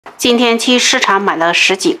今天去市场买了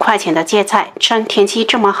10几块钱的芥菜，趁天气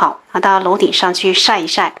这么好，拿到楼顶上去晒一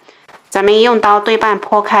晒。咱们用刀对半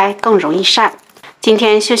剖开，更容易晒。今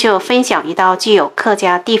天秀秀分享一道具有客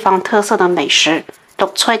家地方特色的美食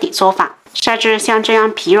碌菜的做法，晒至像这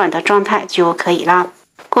样疲软的状态就可以了。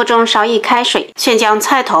锅中烧一开水，先将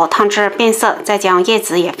菜头烫至变色，再将叶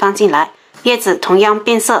子也放进来。叶子同样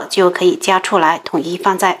变色就可以夹出来，统一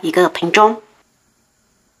放在一个盆中。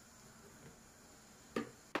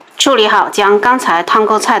处理好，将刚才烫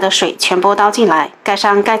过菜的水全部倒进来，盖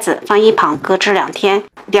上盖子，放一旁搁置2天。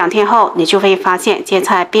2天后，你就会发现芥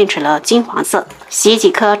菜变成了金黄色。洗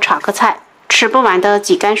几颗炒个菜，吃不完的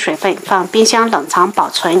挤干水分，放冰箱冷藏保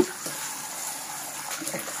存。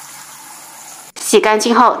洗干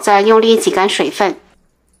净后，再用力挤干水分。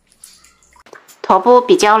头部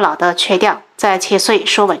比较老的切掉，再切碎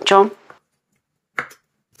收稳中。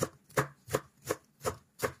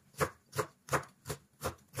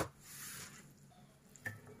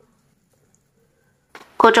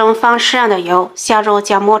锅中放适量的油，下入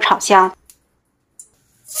姜末炒香。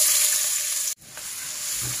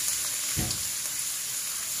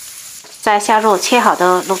再下入切好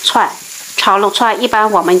的碌菜。炒碌菜一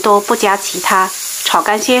般我们都不加其他，炒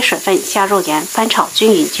干些水分，下入盐，翻炒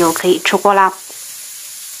均匀就可以出锅啦。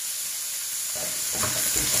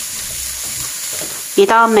一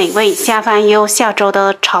道美味下饭又下粥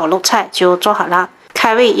的炒碌菜就做好了，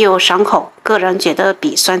开胃又爽口，个人觉得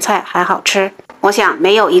比酸菜还好吃。我想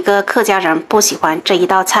没有一个客家人不喜欢这一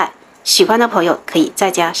道菜，喜欢的朋友可以在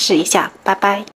家试一下，拜拜。